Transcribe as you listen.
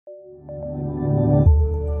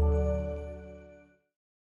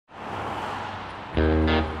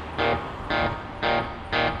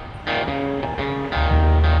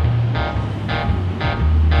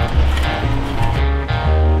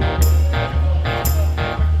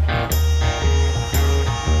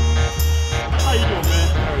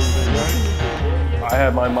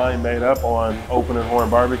my mind made up on opening Horn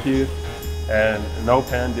Barbecue, and no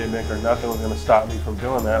pandemic or nothing was going to stop me from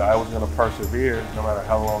doing that. I was going to persevere no matter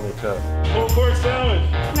how long it took. Pulled pork sandwich.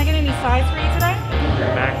 Can I get any sides for you today?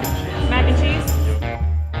 Mac and cheese. Mac and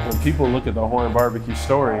cheese? When people look at the Horn Barbecue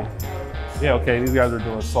story, yeah, okay, these guys are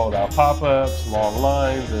doing sold out pop-ups, long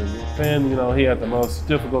lines, and Finn, you know, he had the most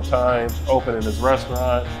difficult time opening his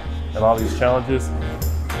restaurant and all these challenges.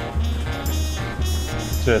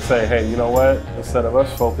 To say, hey, you know what? Instead of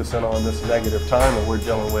us focusing on this negative time that we're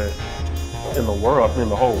dealing with in the world, I mean,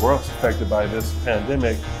 the whole world's affected by this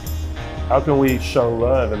pandemic, how can we show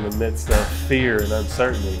love in the midst of fear and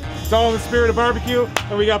uncertainty? It's all in the spirit of barbecue,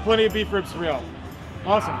 and we got plenty of beef ribs for y'all.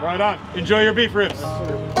 Awesome, right on. Enjoy your beef ribs.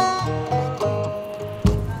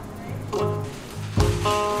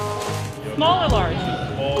 Small or large?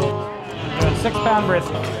 6-pound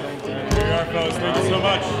brisket. Here you are, fellas. Thank you so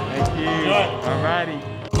much. Thank you. Alrighty.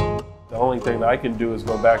 The only thing that I can do is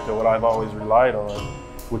go back to what I've always relied on,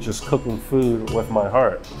 which is cooking food with my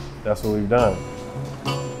heart. That's what we've done.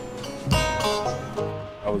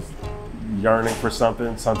 I was yearning for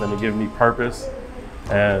something to give me purpose,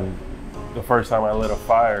 and the first time I lit a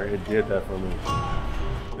fire, it did that for me.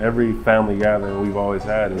 Every family gathering we've always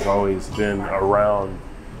had has always been around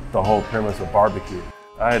the whole premise of barbecue.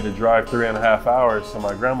 I had to drive 3.5 hours to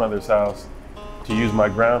my grandmother's house to use my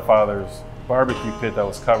grandfather's barbecue pit that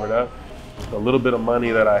was covered up. The little bit of money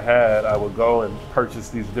that I had, I would go and purchase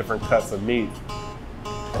these different cuts of meat.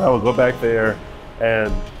 And I would go back there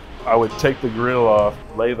and I would take the grill off,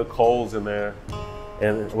 lay the coals in there,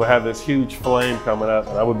 and it would have this huge flame coming up,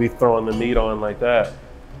 and I would be throwing the meat on like that.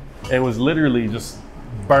 And it was literally just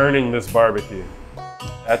burning this barbecue.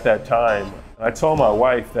 At that time, I told my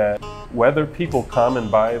wife that whether people come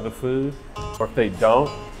and buy the food or if they don't,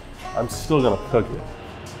 I'm still gonna cook it.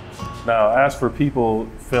 Now, as for people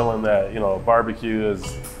feeling that, you know, barbecue is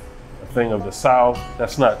a thing of the South,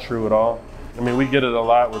 that's not true at all. I mean, we get it a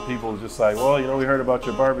lot where people are just like, well, you know, we heard about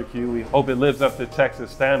your barbecue. We hope it lives up to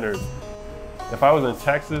Texas standards. If I was in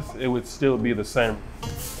Texas, it would still be the same.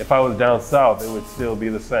 If I was down south, it would still be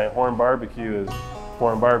the same. Horn Barbecue is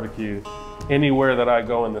Horn Barbecue anywhere that I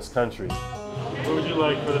go in this country. What would you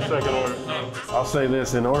like for the second order? I'll say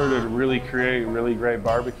this, in order to really create really great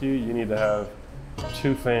barbecue, you need to have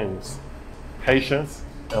two things: patience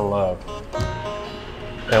and love.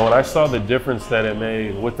 And when I saw the difference that it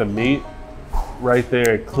made with the meat, right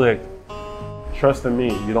there it clicked. Trust the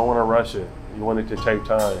meat, you don't want to rush it. You want it to take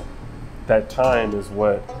time. That time is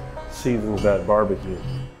what seasons that barbecue.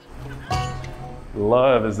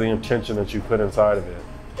 Love is the intention that you put inside of it.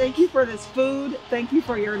 Thank you for this food. Thank you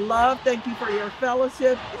for your love. Thank you for your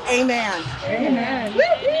fellowship. Amen. Amen.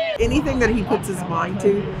 Anything that he puts his mind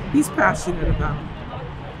to, he's passionate about.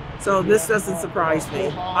 So this doesn't surprise me.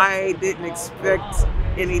 I didn't expect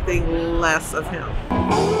anything less of him.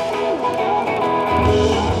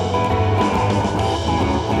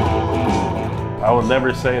 I will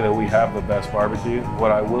never say that we have the best barbecue.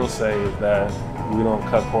 What I will say is that we don't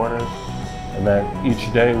cut corners, and that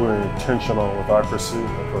each day we're intentional with our pursuit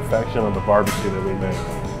of perfection of the barbecue that we make.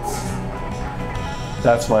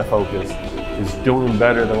 That's my focus, is doing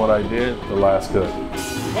better than what I did the last cook.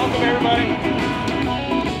 Welcome, everybody.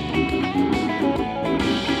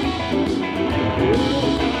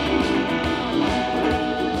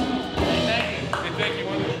 Thank you.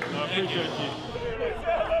 I appreciate you.